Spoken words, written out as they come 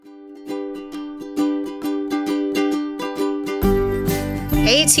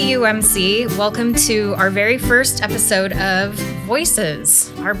Hey TUMC, welcome to our very first episode of Voices,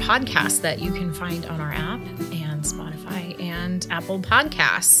 our podcast that you can find on our app and Spotify and Apple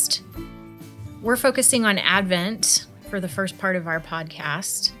Podcast. We're focusing on Advent for the first part of our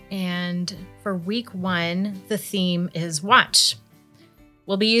podcast, and for week 1, the theme is Watch.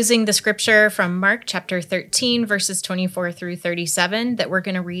 We'll be using the scripture from Mark chapter 13, verses 24 through 37 that we're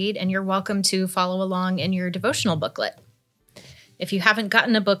going to read, and you're welcome to follow along in your devotional booklet. If you haven't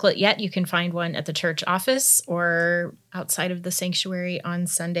gotten a booklet yet, you can find one at the church office or outside of the sanctuary on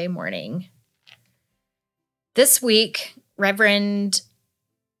Sunday morning. This week, Reverend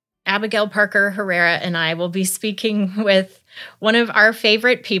Abigail Parker Herrera and I will be speaking with one of our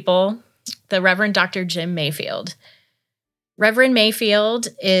favorite people, the Reverend Dr. Jim Mayfield. Reverend Mayfield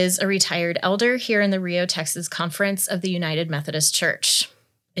is a retired elder here in the Rio, Texas Conference of the United Methodist Church.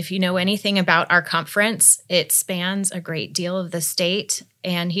 If you know anything about our conference, it spans a great deal of the state,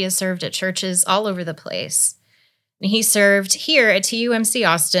 and he has served at churches all over the place. He served here at TUMC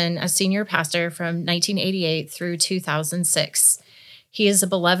Austin as senior pastor from 1988 through 2006. He is a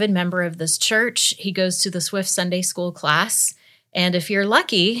beloved member of this church. He goes to the Swift Sunday School class, and if you're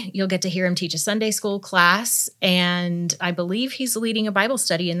lucky, you'll get to hear him teach a Sunday school class, and I believe he's leading a Bible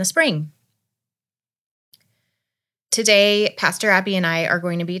study in the spring. Today, Pastor Abby and I are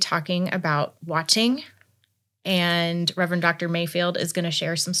going to be talking about watching, and Reverend Dr. Mayfield is going to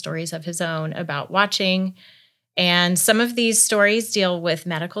share some stories of his own about watching, and some of these stories deal with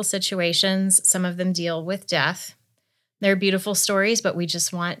medical situations. Some of them deal with death. They're beautiful stories, but we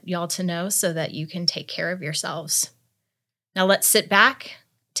just want y'all to know so that you can take care of yourselves. Now let's sit back,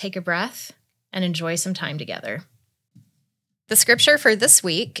 take a breath, and enjoy some time together. The scripture for this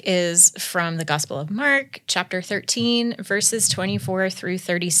week is from the Gospel of Mark, chapter 13, verses 24 through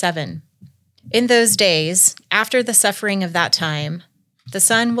 37. In those days, after the suffering of that time, the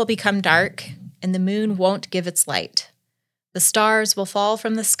sun will become dark, and the moon won't give its light. The stars will fall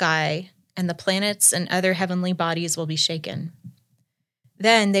from the sky, and the planets and other heavenly bodies will be shaken.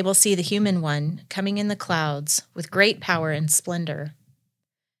 Then they will see the human one coming in the clouds with great power and splendor.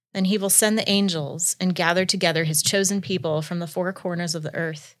 Then he will send the angels and gather together his chosen people from the four corners of the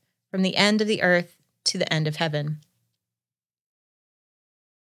earth, from the end of the earth to the end of heaven.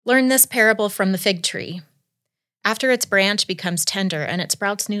 Learn this parable from the fig tree. After its branch becomes tender and it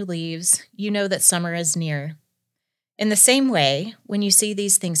sprouts new leaves, you know that summer is near. In the same way, when you see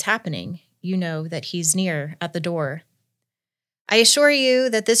these things happening, you know that he's near at the door. I assure you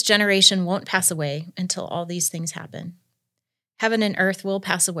that this generation won't pass away until all these things happen. Heaven and earth will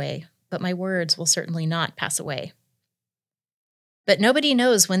pass away, but my words will certainly not pass away. But nobody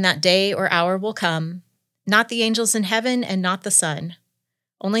knows when that day or hour will come, not the angels in heaven and not the Son.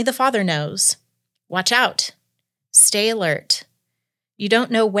 Only the Father knows. Watch out. Stay alert. You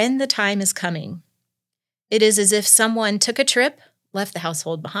don't know when the time is coming. It is as if someone took a trip, left the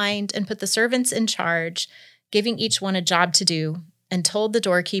household behind, and put the servants in charge, giving each one a job to do, and told the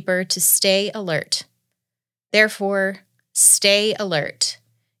doorkeeper to stay alert. Therefore, stay alert.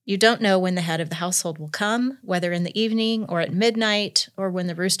 You don't know when the head of the household will come, whether in the evening or at midnight, or when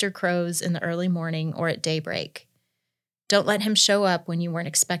the rooster crows in the early morning or at daybreak. Don't let him show up when you weren't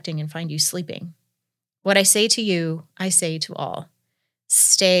expecting and find you sleeping. What I say to you, I say to all.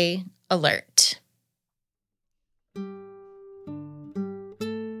 Stay alert.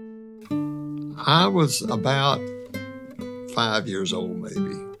 I was about 5 years old,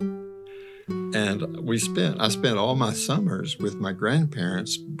 maybe. And I spent all my summers with my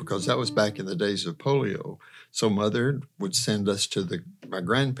grandparents because that was back in the days of polio. So Mother would send us to my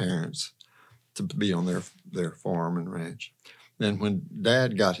grandparents to be on their farm and ranch. Then when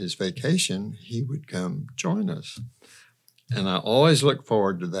Dad got his vacation, he would come join us. And I always looked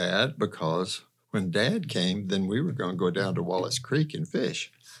forward to that because when Dad came, then we were going to go down to Wallace Creek and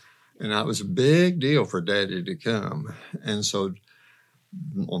fish. And that was a big deal for Daddy to come. And so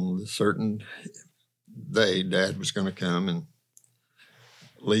on a certain day, Dad was going to come and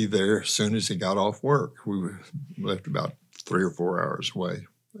leave there as soon as he got off work. We left about 3 or 4 hours away.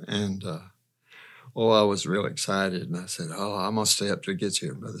 And, I was real excited. And I said, I'm going to stay up till he gets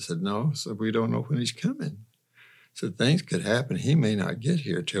here. Mother said, no. So we don't know when he's coming. So things could happen. He may not get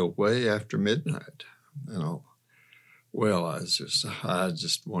here till way after midnight. Well, I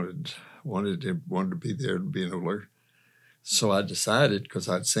just wanted to be there to be an alert. So I decided, because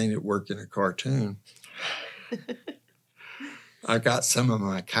I'd seen it work in a cartoon, I got some of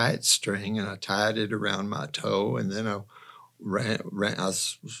my kite string and I tied it around my toe, and then I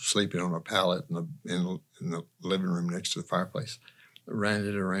was sleeping on a pallet in the living room next to the fireplace. I ran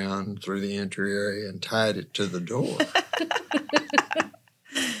it around through the entry area and tied it to the door.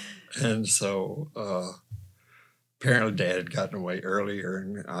 And so apparently Dad had gotten away earlier,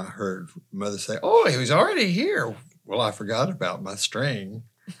 and I heard Mother say, "Oh, he was already here." Well, I forgot about my string.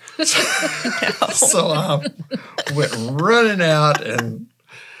 So I went running out and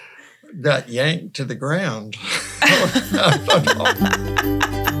got yanked to the ground.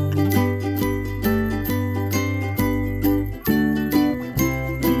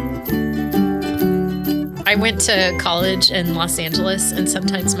 I went to college in Los Angeles, and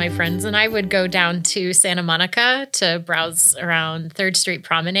sometimes my friends and I would go down to Santa Monica to browse around 3rd Street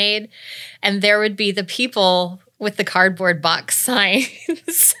Promenade, and there would be the people with the cardboard box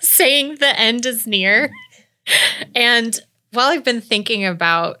signs saying the end is near. And while I've been thinking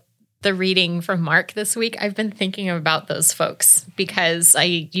about the reading from Mark this week, I've been thinking about those folks because I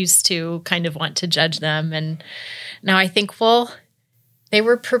used to kind of want to judge them. And now I think, well, they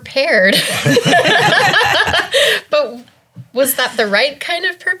were prepared. But was that the right kind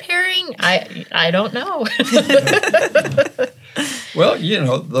of preparing? I don't know. Well,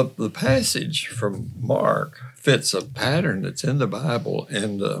 the passage from Mark fits a pattern that's in the Bible,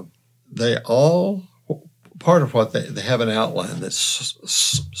 and they all, part of what they have an outline that's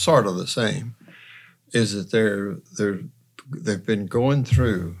sort of the same, is that they've been going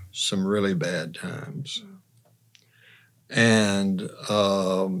through some really bad times. And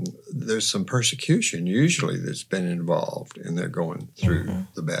there's some persecution usually that's been involved in their going through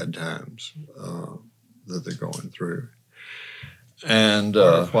the bad times that they're going through. And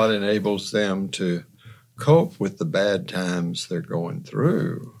what enables them to cope with the bad times they're going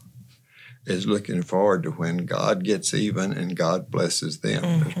through is looking forward to when God gets even and God blesses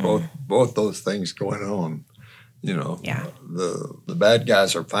them. There's both those things going on. The bad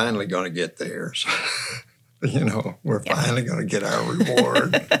guys are finally going to get theirs. We're finally going to get our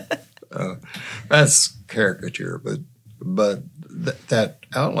reward. That's caricature, but that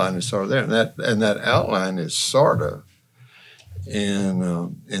outline is sort of there, and that outline is sort of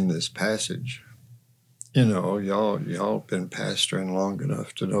in this passage. Y'all been pastoring long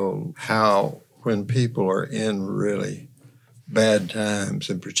enough to know how when people are in really bad times,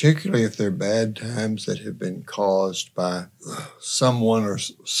 and particularly if they're bad times that have been caused by someone or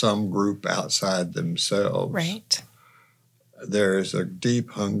some group outside themselves. Right. There is a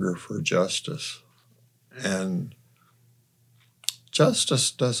deep hunger for justice, and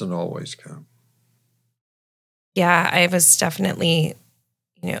justice doesn't always come. Yeah, I was definitely,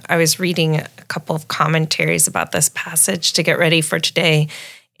 I was reading a couple of commentaries about this passage to get ready for today,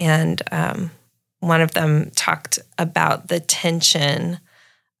 and one of them talked about the tension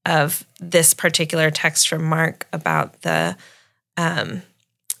of this particular text from Mark about the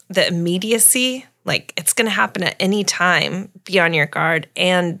immediacy, like it's going to happen at any time, be on your guard,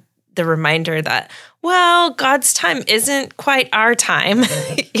 and the reminder that, well, God's time isn't quite our time,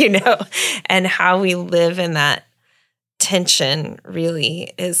 and how we live in that tension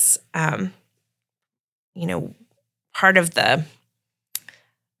really is, part of the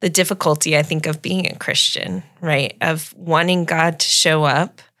difficulty, I think, of being a Christian, right? Of wanting God to show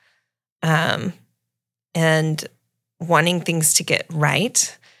up and wanting things to get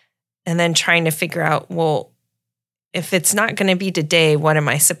right, and then trying to figure out, well, if it's not going to be today, what am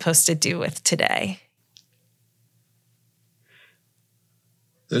I supposed to do with today?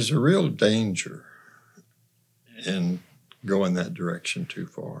 There's a real danger in going that direction too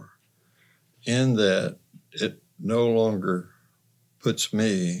far, in that it no longer puts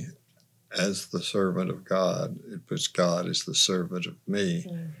me as the servant of God. It puts God as the servant of me.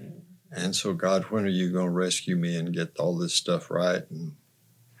 Mm-hmm. And so, God, when are you going to rescue me and get all this stuff right? And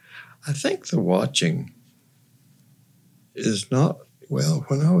I think the watching is not, well,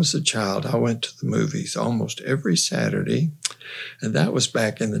 when I was a child, I went to the movies almost every Saturday. And that was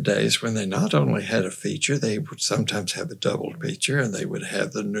back in the days when they not only had a feature, they would sometimes have a double feature, and they would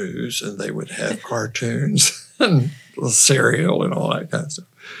have the news, and they would have cartoons and cereal and all that kind of stuff.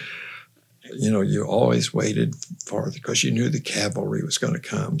 You always waited because you knew the cavalry was going to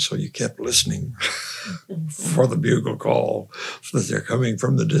come, so you kept listening for the bugle call, so that they're coming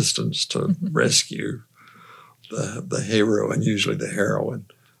from the distance to rescue the hero and usually the heroine.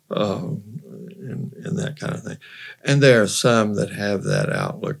 And that kind of thing. And there are some that have that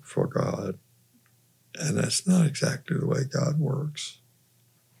outlook for God, and that's not exactly the way God works.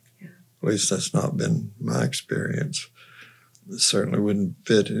 Yeah. At least that's not been my experience. It certainly wouldn't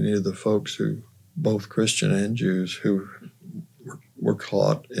fit any of the folks who, both Christian and Jews, who were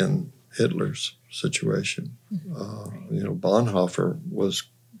caught in Hitler's situation. Mm-hmm. Bonhoeffer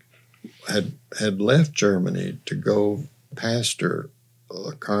had left Germany to go pastor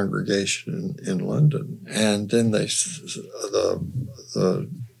a congregation in London, and then the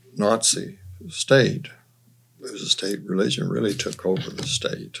Nazi state. It was a state religion, really took over the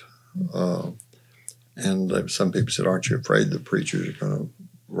state. And some people said, aren't you afraid the preachers are going to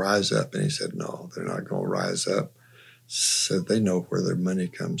rise up? And he said, no, they're not going to rise up. Said they know where their money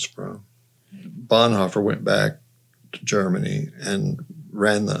comes from. Bonhoeffer went back to Germany and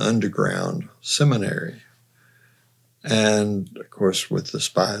ran the underground seminary. And, of course, with the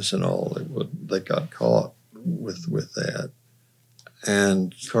spies and all, they got caught with that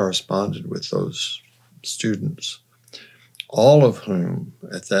and corresponded with those students, all of whom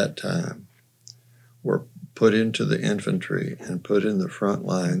at that time were put into the infantry and put in the front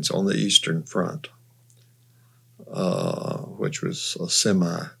lines on the Eastern Front, which was a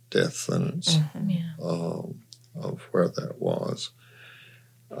semi-death sentence of where that was.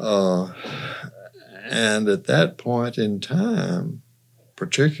 And at that point in time,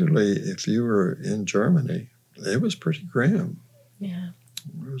 particularly if you were in Germany, it was pretty grim. Yeah.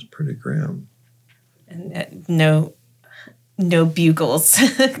 It was pretty grim. And no bugles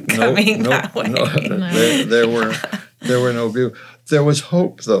coming that way. There were no bugles. There was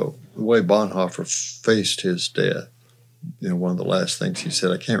hope, though, the way Bonhoeffer faced his death. One of the last things he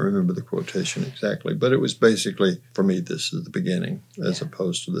said, I can't remember the quotation exactly, but it was basically, for me, this is the beginning, as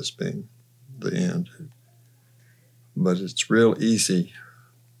opposed to this being the end. But it's real easy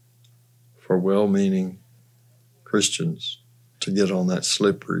for well-meaning Christians to get on that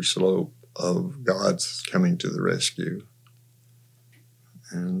slippery slope of God's coming to the rescue.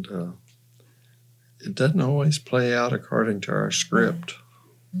 And it doesn't always play out according to our script.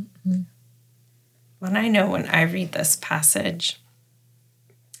 Mm-hmm. Well, I know when I read this passage,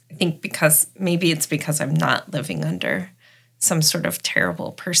 I think maybe it's because I'm not living under some sort of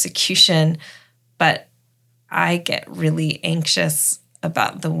terrible persecution, but I get really anxious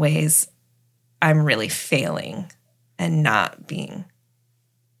about the ways I'm really failing and not being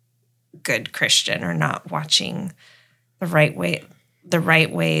a good Christian or not watching the right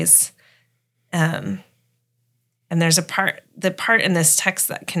ways. And there's the part in this text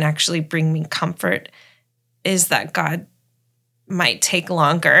that can actually bring me comfort is that God might take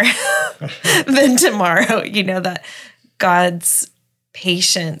longer than tomorrow. That God's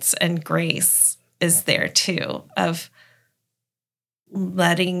patience and grace is there too, of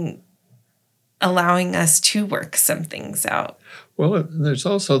allowing us to work some things out. Well, there's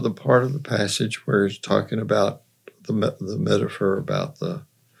also the part of the passage where it's talking about the metaphor about the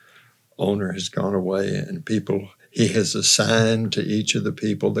owner has gone away and he has assigned to each of the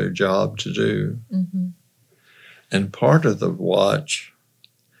people their job to do. Mm-hmm. And part of the watch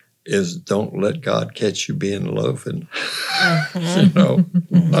is don't let God catch you being loafing,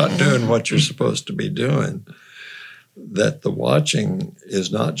 not doing what you're supposed to be doing. That the watching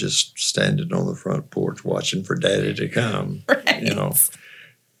is not just standing on the front porch watching for Daddy to come, right.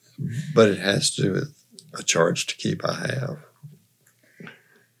 But it has to do with a charge to keep I have.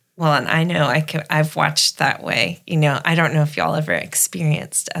 Well, and I know I've watched that way. I don't know if y'all ever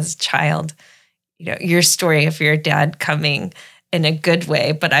experienced as a child, your story of your dad coming in a good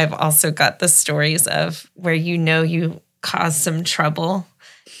way, but I've also got the stories of where you caused some trouble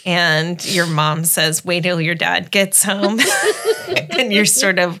and your mom says, wait till your dad gets home. And you're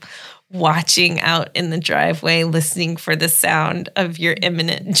sort of watching out in the driveway, listening for the sound of your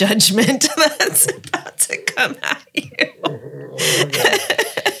imminent judgment that's about to come at you.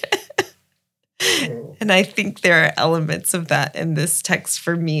 And I think there are elements of that in this text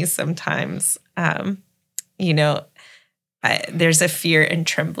for me sometimes. There's a fear and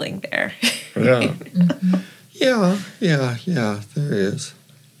trembling there. Yeah. Yeah, there is.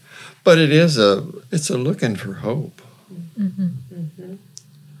 But it's a looking for hope. Mm-hmm. Mm-hmm.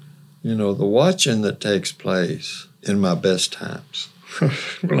 The watching that takes place in my best times.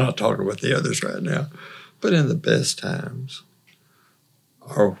 We're not talking about the others right now, but in the best times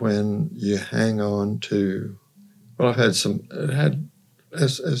are when you hang on to, as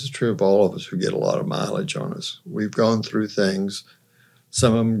is true of all of us who get a lot of mileage on us. We've gone through things,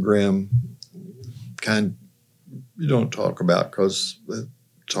 some of them grim, you don't talk about because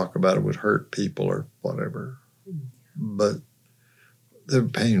talk about it would hurt people or whatever. But they're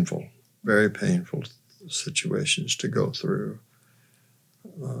painful, very painful situations to go through.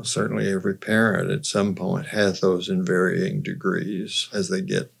 Certainly every parent at some point has those in varying degrees as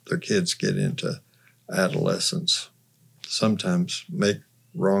their kids get into adolescence. Sometimes make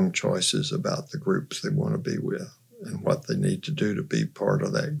wrong choices about the groups they want to be with and what they need to do to be part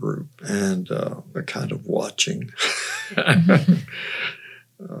of that group, and a kind of watching that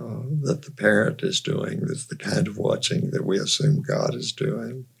the parent is doing is the kind of watching that we assume God is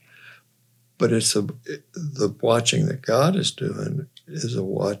doing. But the watching that God is doing is a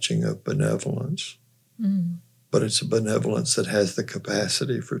watching of benevolence. Mm. But it's a benevolence that has the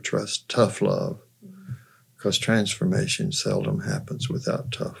capacity for tough love, because transformation seldom happens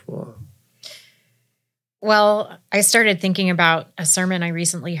without tough love. Well, I started thinking about a sermon I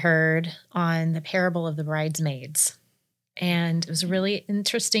recently heard on the parable of the bridesmaids. And it was a really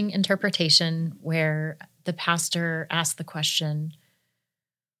interesting interpretation where the pastor asked the question,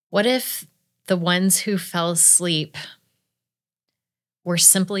 what if the ones who fell asleep were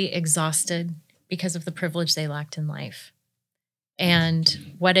simply exhausted because of the privilege they lacked in life?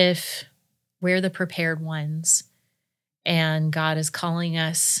 And what if we're the prepared ones and God is calling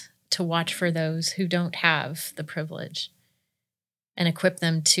us to watch for those who don't have the privilege and equip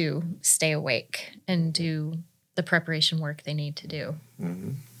them to stay awake and do the preparation work they need to do?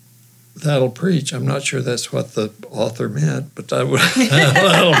 Mm-hmm. That'll preach. I'm not sure that's what the author meant, but that'll preach.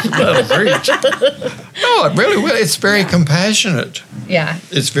 No, it really will. It's very compassionate. Yeah.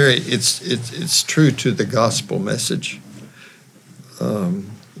 It's true to the gospel message.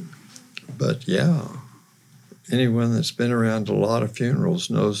 But yeah, anyone that's been around a lot of funerals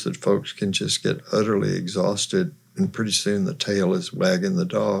knows that folks can just get utterly exhausted, and pretty soon the tail is wagging the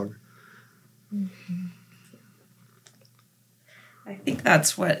dog. Mm-hmm. I think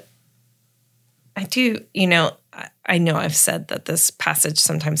that's what I do. I know I've said that this passage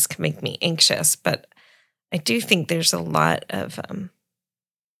sometimes can make me anxious, but I do think there's a lot of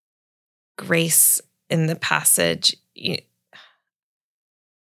grace in the passage.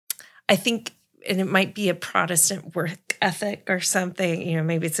 I think, and it might be a Protestant work ethic or something,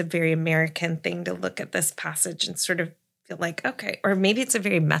 maybe it's a very American thing to look at this passage and sort of feel like, okay, or maybe it's a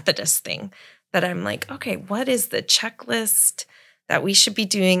very Methodist thing that I'm like, okay, what is the checklist that we should be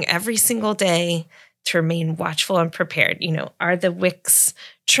doing every single day to remain watchful and prepared? Are the wicks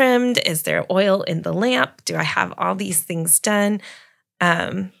trimmed? Is there oil in the lamp? Do I have all these things done?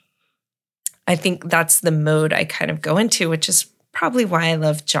 I think that's the mode I kind of go into, which is probably why I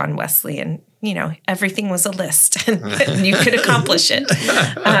love John Wesley. And, everything was a list and you could accomplish it.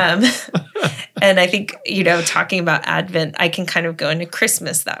 And I think, talking about Advent, I can kind of go into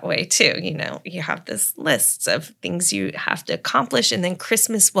Christmas that way too. You have this list of things you have to accomplish, and then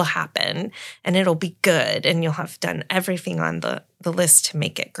Christmas will happen and it'll be good and you'll have done everything on the list to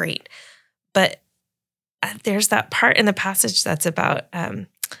make it great. But there's that part in the passage that's about,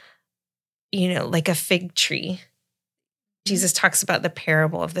 like a fig tree. Jesus talks about the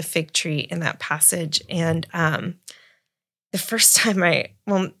parable of the fig tree in that passage. And the first time I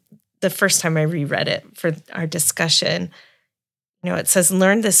reread it for our discussion, it says,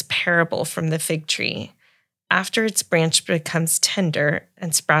 learn this parable from the fig tree. After its branch becomes tender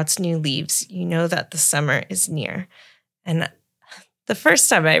and sprouts new leaves, you know that the summer is near. And the first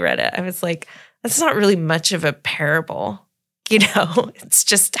time I read it, I was like, that's not really much of a parable. It's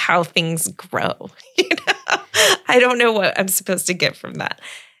just how things grow. I don't know what I'm supposed to get from that.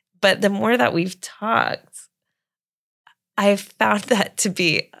 But the more that we've talked, I've found that to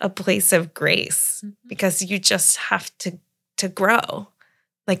be a place of grace, because you just have to grow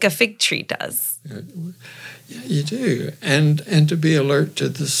like a fig tree does. Yeah, you do. And to be alert to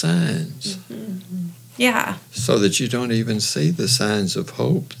the signs. Mm-hmm. Yeah. So that you don't even see the signs of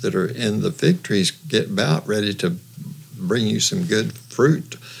hope that are in the fig trees get about ready to bring you some good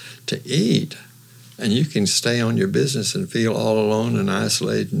fruit to eat. And you can stay on your business and feel all alone and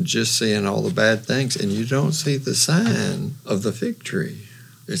isolated and just seeing all the bad things, and you don't see the sign of the fig tree.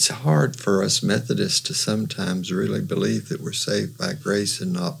 It's hard for us Methodists to sometimes really believe that we're saved by grace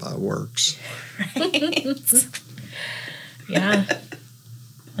and not by works. Right. Yeah,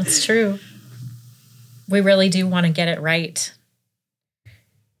 that's true. We really do want to get it right.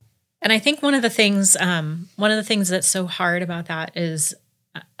 And I think one of the things that's so hard about that is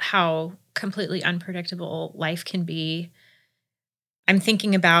how completely unpredictable life can be. I'm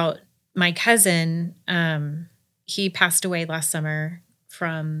thinking about my cousin. He passed away last summer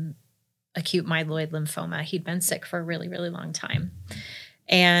from acute myeloid lymphoma. He'd been sick for a really, really long time.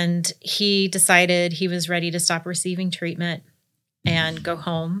 And he decided he was ready to stop receiving treatment and go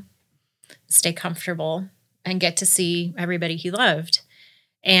home, stay comfortable, and get to see everybody he loved.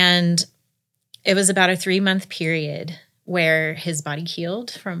 And it was about a 3-month period where his body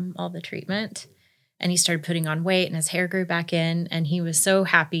healed from all the treatment, and he started putting on weight and his hair grew back in, and he was so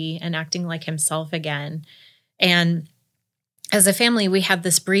happy and acting like himself again. And as a family, we had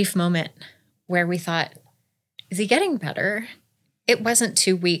this brief moment where we thought, is he getting better? It wasn't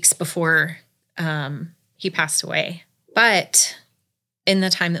 2 weeks before he passed away. But in the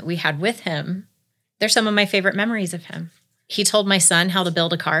time that we had with him, they're some of my favorite memories of him. He told my son how to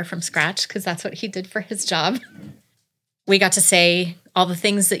build a car from scratch, because that's what he did for his job. We got to say all the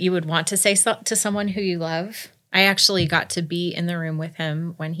things that you would want to say to someone who you love. I actually got to be in the room with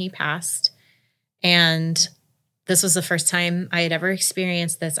him when he passed. And this was the first time I had ever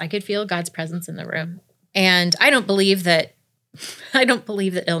experienced this. I could feel God's presence in the room. And I don't believe that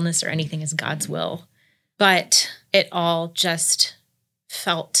illness or anything is God's will, but it all just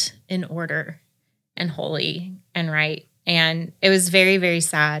felt in order and holy and right. And it was very, very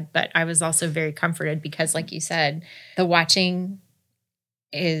sad, but I was also very comforted because, like you said, the watching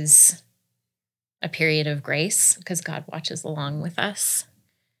is a period of grace because God watches along with us.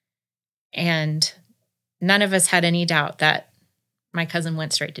 And none of us had any doubt that my cousin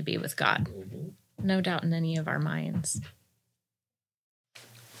went straight to be with God. No doubt in any of our minds.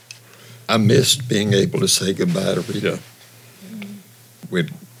 I missed being able to say goodbye to Rita.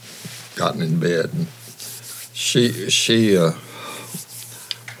 We'd gotten in bed, and she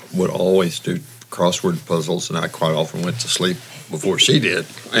would always do crossword puzzles, and I quite often went to sleep before she did.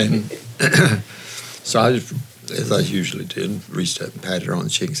 And so I just, as I usually did, reached up and patted her on the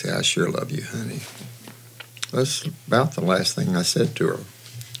cheek and said, "I sure love you, honey." That's about the last thing I said to her.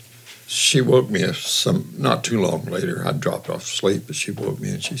 She woke me not too long later. I dropped off to sleep, but she woke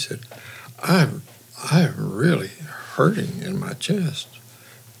me and she said, I'm really hurting in my chest.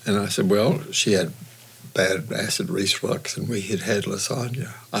 And I said, well, she had bad acid reflux and we had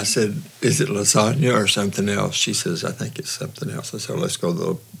lasagna. I said, is it lasagna or something else? She says, I think it's something else. I said, let's go to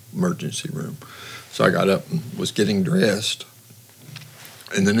the emergency room. So I got up and was getting dressed.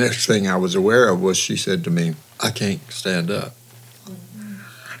 And the next thing I was aware of was she said to me, I can't stand up.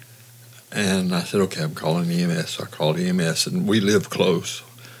 And I said, okay, I'm calling EMS. So I called EMS, and we live close.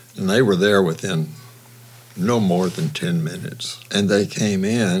 And they were there within no more than 10 minutes. And they came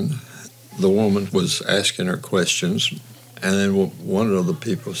in. The woman was asking her questions. And then one of the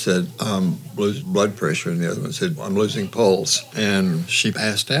people said, I'm losing blood pressure. And the other one said, I'm losing pulse. And she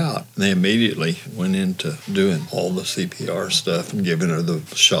passed out. And they immediately went into doing all the CPR stuff and giving her the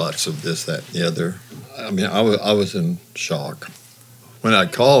shots of this, that, and the other. I mean, I was in shock. When I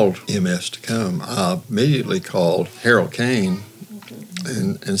called EMS to come, I immediately called Harold Kane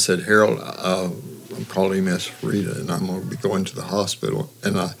and said, Harold, I'm calling EMS for Rita, and I'm going to be going to the hospital.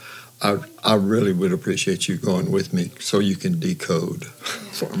 And I really would appreciate you going with me so you can decode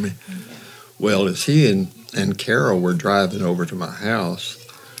for me. Well, as he and Carol were driving over to my house,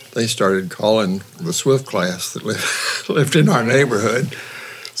 they started calling the Swift class that lived in our neighborhood.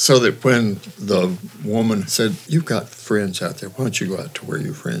 So that when the woman said, you've got friends out there, why don't you go out to where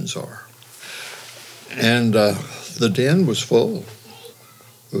your friends are? And the den was full.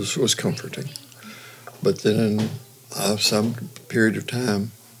 It was comforting. But then some period of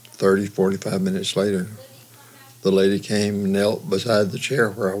time, 30, 45 minutes later, the lady came and knelt beside the chair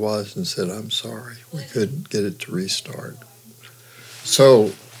where I was and said, I'm sorry, we couldn't get it to restart. So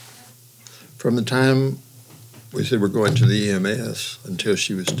from the time we said we're going to the EMS until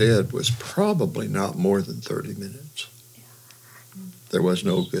she was dead was probably not more than 30 minutes. There was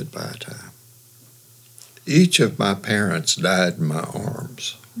no goodbye time. Each of my parents died in my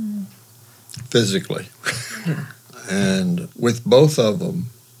arms, physically. And with both of them,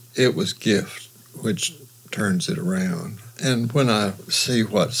 it was gift, which turns it around. And when I see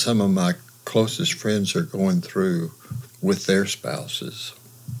what some of my closest friends are going through with their spouses,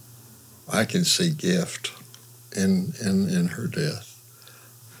 I can see gift in her death.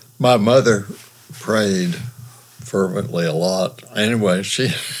 My mother prayed fervently a lot. Anyway,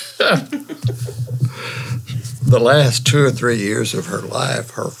 she the last 2 or 3 years of her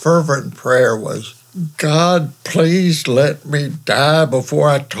life, her fervent prayer was, God, please let me die before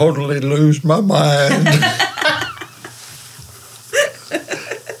I totally lose my mind.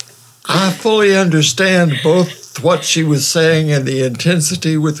 I fully understand both what she was saying and the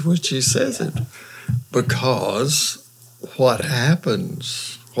intensity with which she says it. Because what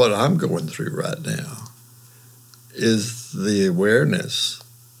happens, what I'm going through right now, is the awareness.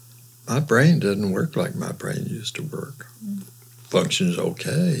 My brain doesn't work like my brain used to work. Functions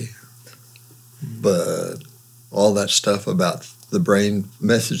okay, but all that stuff about the brain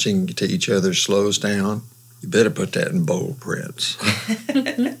messaging to each other slows down. You better put that in bold prints.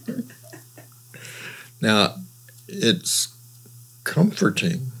 Now, it's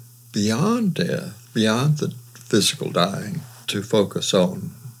comforting beyond death, beyond the physical dying, to focus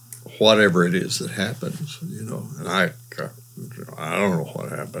on whatever it is that happens, And I don't know what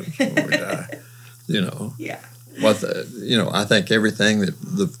happens when we die, Yeah. I think everything that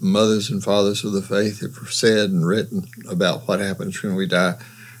the mothers and fathers of the faith have said and written about what happens when we die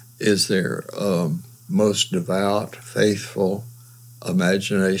is their most devout, faithful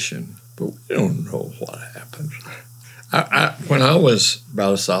imagination. But we don't know what happens. When I was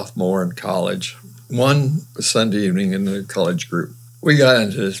about a sophomore in college, one Sunday evening in the college group, we got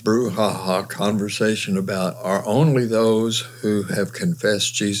into this brouhaha conversation about are only those who have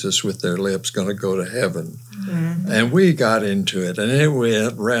confessed Jesus with their lips going to go to heaven? Mm-hmm. And we got into it, and it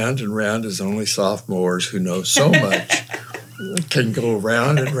went round and round as only sophomores who know so much can go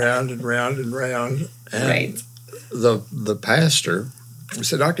round and round and round and round. And right. The pastor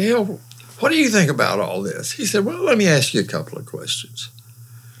said, Dr. Hill, what do you think about all this? He said, well, let me ask you a couple of questions.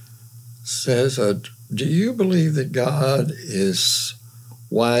 Says, do you believe that God is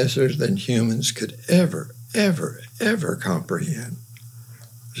wiser than humans could ever, ever, ever comprehend?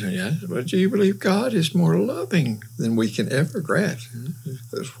 I said, yeah. Well, do you believe God is more loving than we can ever grasp?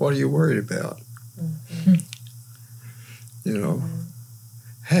 What are you worried about? Mm-hmm. You know,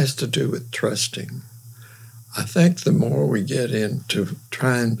 has to do with trusting. I think the more we get into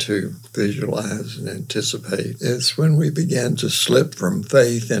trying to visualize and anticipate, it's when we begin to slip from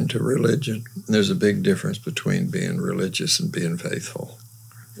faith into religion. There's a big difference between being religious and being faithful.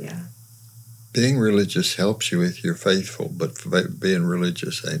 Yeah. Being religious helps you if you're faithful, but being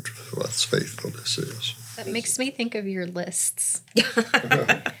religious ain't what faithfulness is. That makes me think of your lists.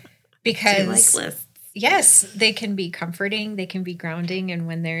 Because do you like lists? Yes, they can be comforting, they can be grounding, and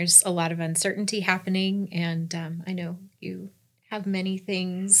when there's a lot of uncertainty happening, and I know you have many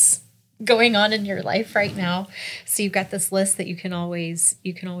things going on in your life right now, so you've got this list that you can always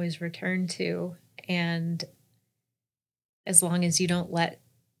return to, and as long as you don't let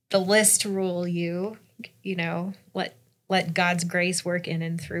the list rule you, you know, let God's grace work in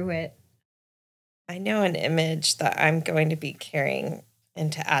and through it. I know an image that I'm going to be carrying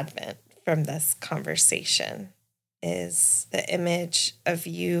into Advent from this conversation is the image of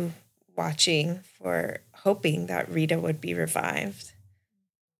you watching for hoping that Rita would be revived.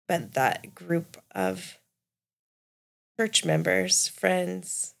 But that group of church members,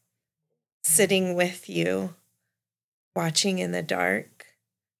 friends, sitting with you, watching in the dark.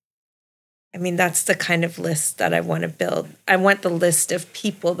 I mean, that's the kind of list that I want to build. I want the list of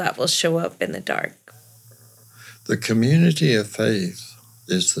people that will show up in the dark. The community of faith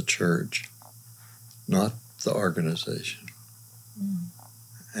is the church, not the organization. Mm.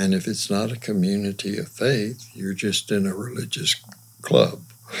 And if it's not a community of faith, you're just in a religious club.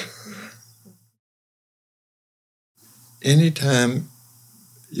 Anytime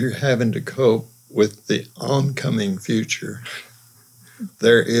you're having to cope with the oncoming future,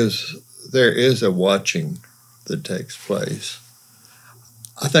 there is a watching that takes place.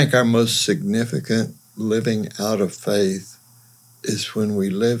 I think our most significant living out of faith is when we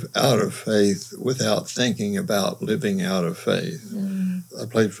live out of faith without thinking about living out of faith. Mm. I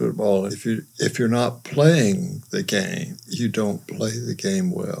played football. If you're not playing the game, you don't play the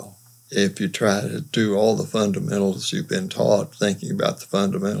game well. If you try to do all the fundamentals you've been taught, thinking about the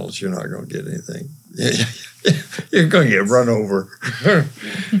fundamentals, you're not going to get anything. You're going to get run over.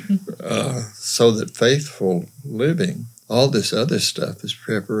 So that faithful living, all this other stuff is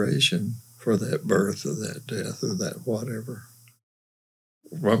preparation for that birth or that death or that whatever.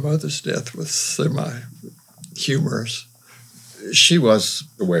 My mother's death was semi-humorous. She was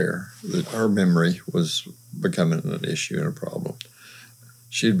aware that her memory was becoming an issue and a problem.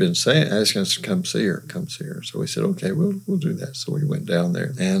 She'd been asking us to come see her. So we said, okay, we'll do that. So we went down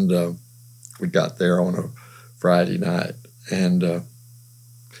there, and we got there on a Friday night and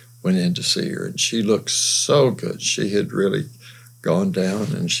went in to see her. And she looked so good. She had really gone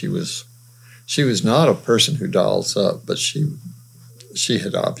down, and she was not a person who dolls up, but she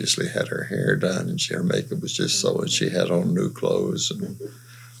had obviously had her hair done, and her makeup was just so, and she had on new clothes and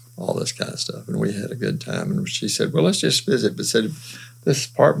all this kind of stuff. And we had a good time. And she said, well, let's just visit. But said, this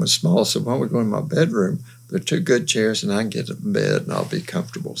apartment's small, so why don't we go in my bedroom? There are 2 good chairs, and I can get in bed, and I'll be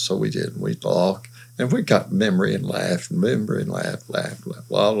comfortable. So we did. And we talked, and we got memory and laughed, a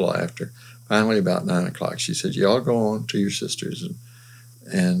lot of laughter. Finally, about 9 o'clock, she said, y'all go on to your sisters,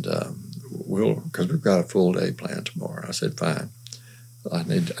 and because we've got a full day planned tomorrow. I said, fine. I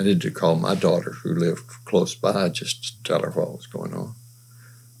need to call my daughter, who lived close by, just to tell her what was going on.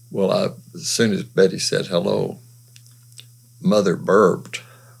 Well, as soon as Betty said hello, Mother burped,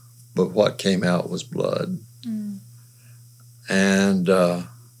 but what came out was blood. Mm. And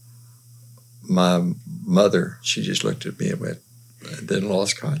my mother, she just looked at me and went, and then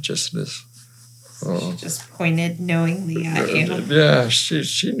lost consciousness. She just pointed knowingly at you. Yeah,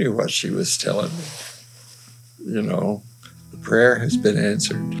 she knew what she was telling me. You know, the prayer has been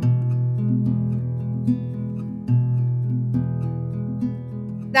answered.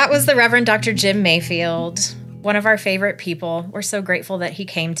 That was the Reverend Dr. Jim Mayfield, one of our favorite people. We're so grateful that he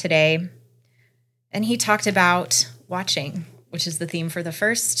came today. And he talked about watching, which is the theme for the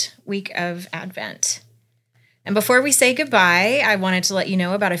first week of Advent. And before we say goodbye, I wanted to let you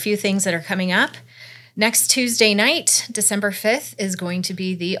know about a few things that are coming up. Next Tuesday night, December 5th, is going to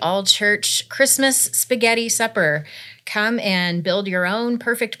be the all-church Christmas spaghetti supper. Come and build your own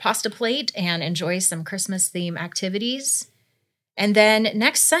perfect pasta plate and enjoy some Christmas theme activities. And then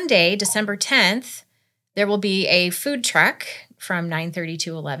next Sunday, December 10th, there will be a food truck from 9:30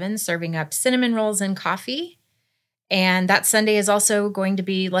 to 11 serving up cinnamon rolls and coffee. And that Sunday is also going to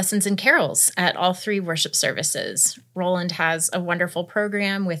be lessons and carols at all 3 worship services. Roland has a wonderful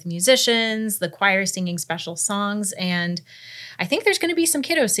program with musicians, the choir singing special songs, and I think there's going to be some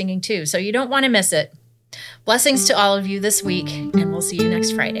kiddos singing too, so you don't want to miss it. Blessings to all of you this week, and we'll see you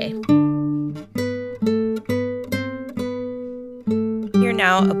next Friday. You're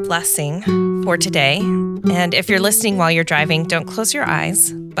now a blessing for today. And if you're listening while you're driving, don't close your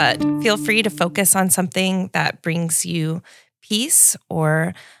eyes, but feel free to focus on something that brings you peace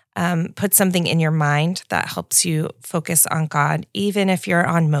or put something in your mind that helps you focus on God, even if you're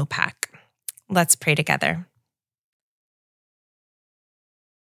on Mopac. Let's pray together.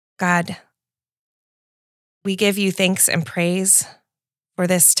 God, we give you thanks and praise for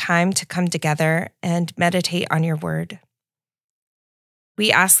this time to come together and meditate on your word.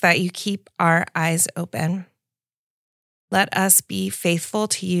 We ask that you keep our eyes open. Let us be faithful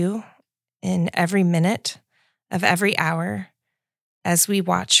to you in every minute of every hour as we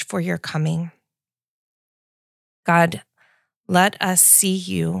watch for your coming. God, let us see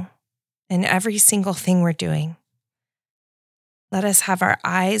you in every single thing we're doing. Let us have our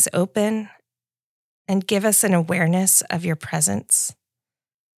eyes open and give us an awareness of your presence.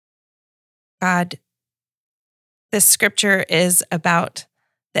 God, this scripture is about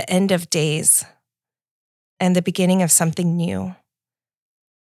the end of days and the beginning of something new.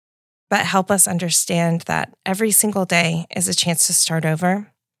 But help us understand that every single day is a chance to start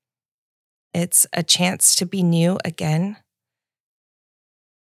over. It's a chance to be new again.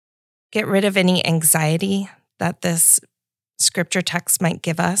 Get rid of any anxiety that this scripture text might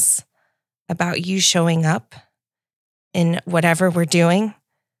give us about you showing up in whatever we're doing.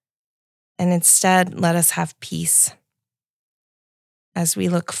 And instead, let us have peace as we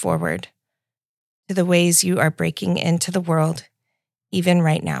look forward to the ways you are breaking into the world, even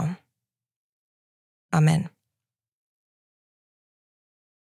right now. Amen.